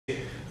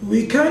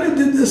we kind of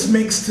did this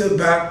mix to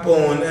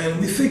Backbone,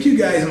 and we think you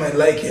guys might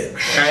like it,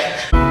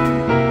 right?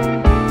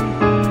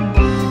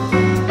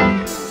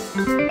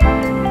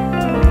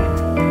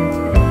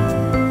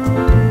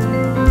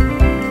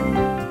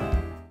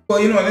 Well,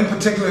 you know, and in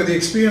particular, the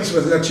experience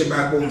with Let Your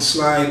Backbone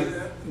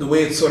Slide, the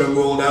way it sort of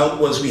rolled out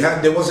was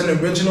there was an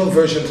original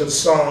version to the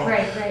song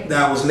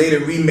that was later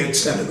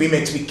remixed, and the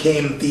remix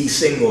became the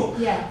single.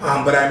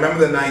 Yeah. But I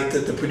remember the night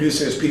that the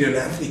producers, Peter and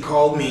Anthony,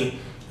 called me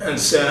and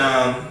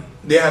said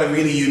they had a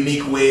really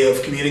unique way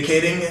of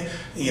communicating.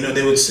 You know,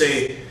 they would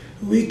say,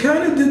 we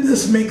kind of did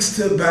this mix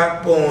to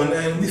Backbone,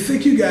 and we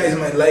think you guys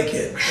might like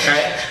it,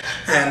 right?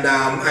 And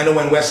I know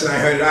when Wes and I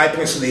heard it, I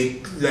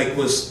personally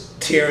was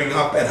tearing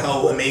up at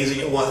how amazing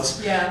it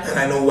was. Yeah. And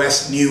I know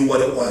Wes knew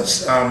what it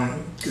was,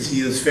 because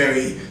he was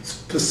very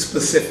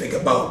specific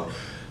about,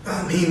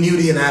 he knew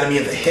the anatomy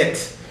of the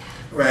hit,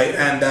 right?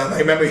 And I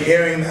remember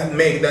hearing that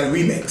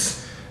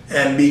remix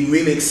and being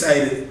really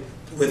excited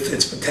with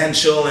its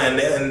potential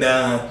and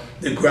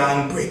the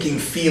groundbreaking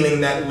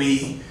feeling that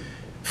we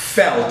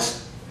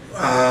felt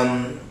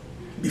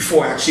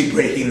before actually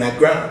breaking that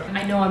ground.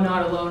 I know I'm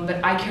not alone,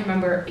 but I can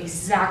remember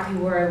exactly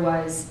where I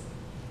was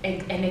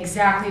and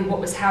exactly what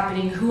was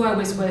happening, who I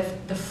was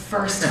with the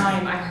first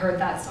time I heard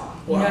that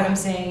song. You know what I'm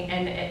saying?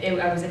 And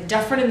I was at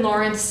Dufferin and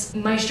Lawrence.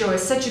 Maestro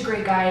is such a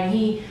great guy,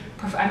 and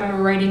I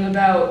remember writing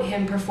about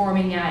him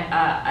performing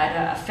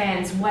at a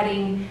fan's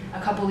wedding a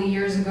couple of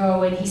years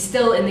ago, and he's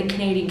still in the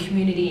Canadian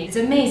community. It's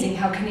amazing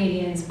how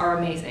Canadians are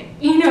amazing.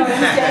 You know what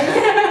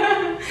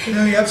I'm saying?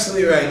 No, you're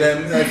absolutely right.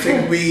 I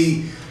think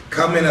we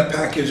come in a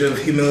package of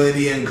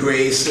humility and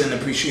grace and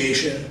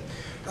appreciation.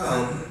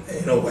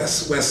 You know,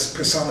 Wes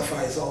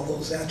personifies all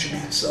those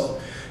attributes.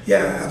 So,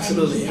 yeah,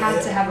 absolutely. And he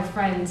had to have a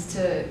friend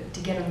to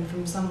get him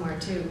from somewhere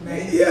too,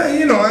 right? Yeah,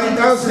 you know,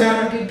 I was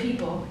there. Good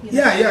people. You know?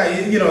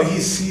 Yeah, you know,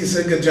 he's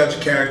a good judge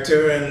of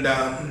character, and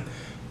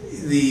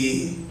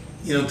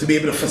you know, to be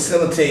able to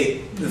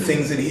facilitate the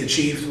things that he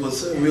achieved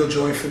was a real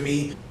joy for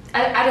me.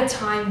 At a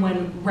time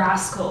when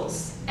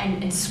Rascals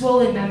and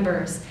Swollen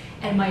Members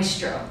and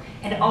Maestro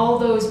and all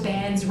those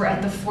bands were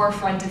at the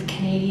forefront of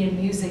Canadian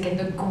music and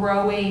the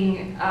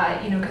growing,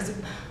 you know, because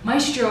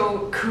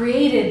Maestro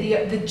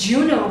created the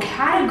Juno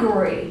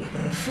category,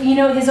 you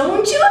know, his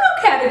own Juno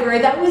category.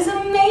 That was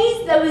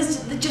amazing. That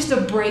was just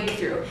a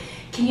breakthrough.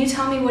 Can you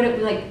tell me what it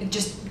was like?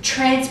 Just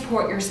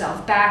transport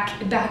yourself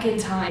back in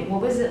time.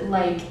 What was it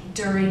like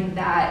during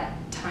that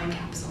time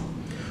capsule?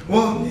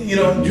 Well, you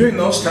know, during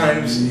those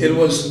times, it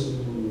was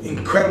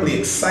incredibly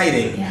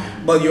exciting,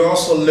 but you're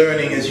also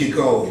learning as you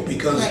go,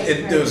 because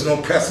there was no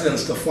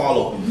precedence to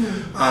follow.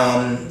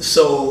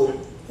 So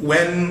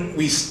when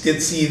we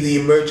did see the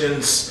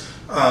emergence,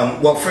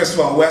 well, first of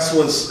all, Wes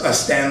was a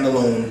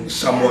standalone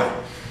somewhat,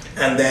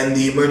 and then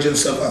the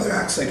emergence of other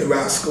acts like the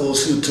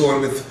Rascals, who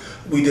toured with,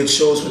 we did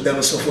shows with them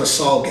and so forth.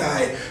 Saul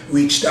Guy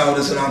reached out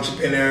as an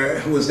entrepreneur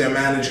who was their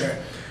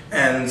manager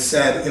and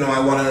said, you know,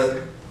 I want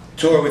to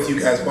tour with you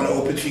guys, I want to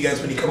open for you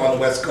guys when you come on the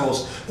West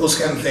Coast, those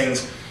kind of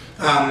things.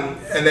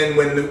 And then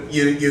when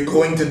you're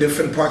going to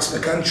different parts of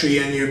the country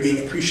and you're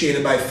being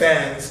appreciated by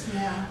fans,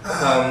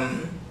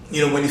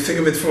 you know, when you think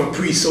of it from a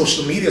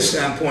pre-social media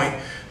standpoint,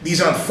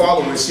 these aren't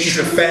followers, these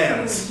are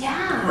fans,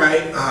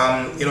 right?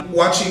 You know,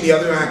 watching the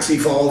other acts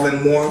evolve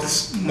and more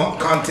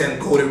content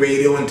go to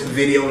radio and to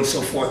video and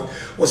so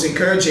forth was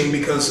encouraging,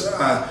 because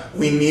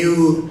we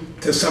knew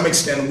to some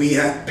extent we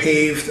had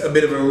paved a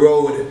bit of a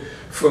road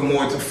for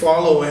more to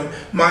follow. And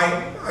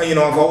you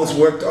know, I've always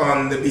worked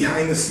on the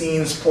behind the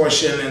scenes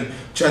portion and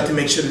tried to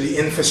make sure that the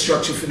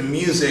infrastructure for the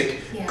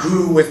music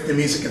grew with the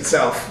music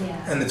itself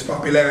and its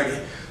popularity.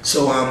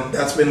 So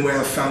that's been where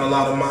I've found a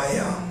lot of my,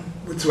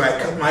 it's where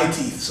I cut my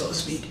teeth, so to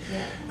speak.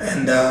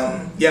 And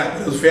yeah,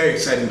 it was a very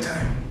exciting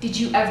time. Did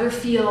you ever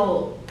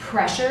feel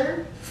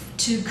pressure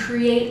to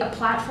create a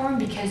platform,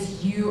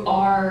 because you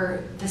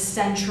are the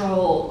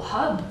central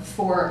hub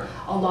for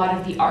a lot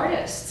of the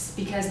artists,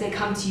 because they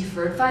come to you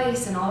for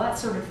advice and all that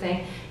sort of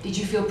thing? Did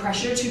you feel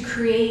pressure to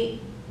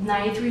create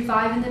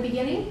 93.5 in the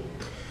beginning?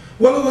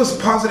 Well, it was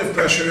positive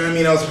pressure. I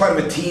mean, I was part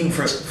of a team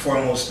first and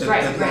foremost that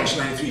launched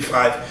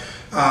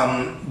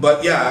 93.5.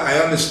 But yeah, I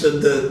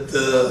understood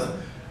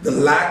the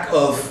lack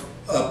of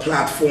a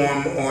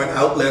platform or an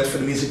outlet for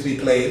the music to be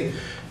played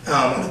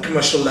on a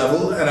commercial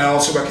level, and I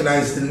also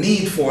recognized the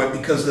need for it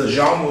because the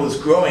genre was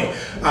growing.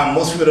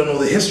 Most people don't know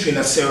the history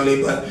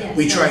necessarily, but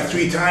we tried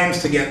 3 times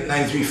to get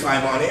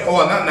 93.5 on air,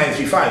 or not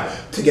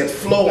 93.5, to get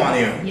Flow on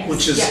air,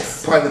 which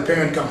is part of the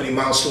parent company,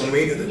 Milestone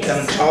Radio, that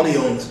Ken Charlie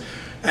owns.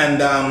 And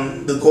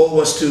the goal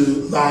was to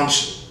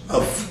launch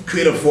a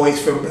creative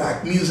voice for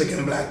black music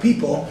and black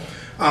people,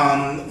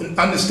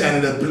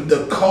 understanding that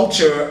the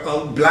culture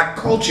of black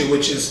culture,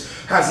 which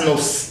has no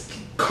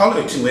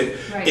color to it,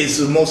 is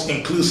the most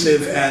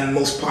inclusive and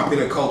most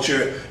popular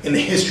culture in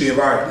the history of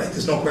art. Like,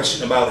 there's no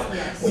question about it.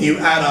 When you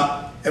add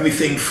up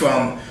everything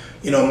from,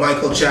 you know,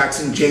 Michael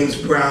Jackson, James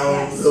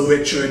Brown, Little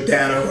Richard,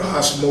 Diana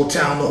Ross,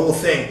 Motown, the whole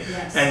thing,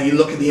 and you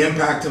look at the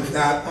impact of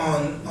that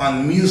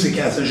on music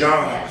as a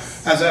genre,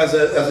 as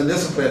a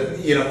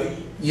discipline, you know,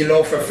 you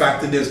know for a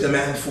fact that there's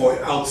demand for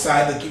it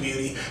outside the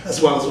community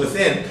as well as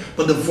within.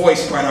 But the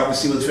voice part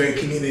obviously was very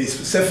community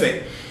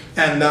specific.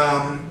 And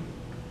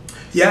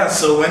yeah,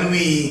 so when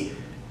we,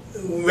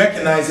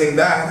 recognizing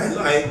that,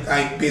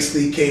 I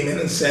basically came in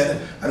and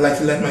said, I'd like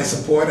to lend my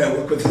support. I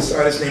work with this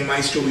artist named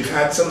Maestro. We've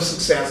had some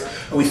success,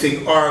 and we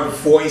think our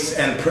voice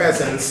and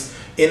presence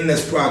in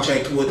this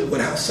project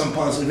would have some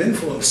positive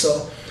influence.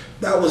 So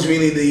that was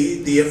really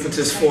the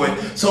impetus for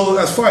it. So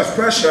as far as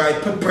pressure, I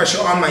put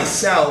pressure on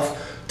myself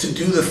to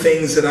do the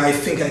things that I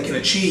think I can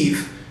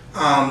achieve.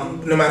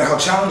 No matter how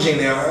challenging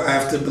they are, I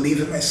have to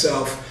believe in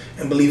myself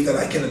and believe that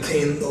I can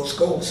attain those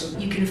goals.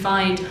 You can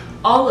find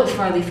all of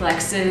Farley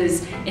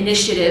Flex's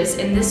initiatives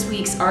in this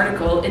week's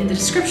article in the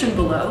description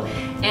below.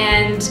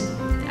 And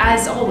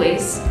as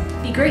always,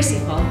 be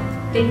gracieful.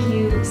 Thank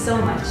you so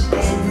much.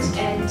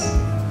 And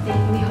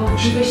we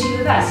wish you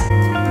the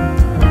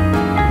best.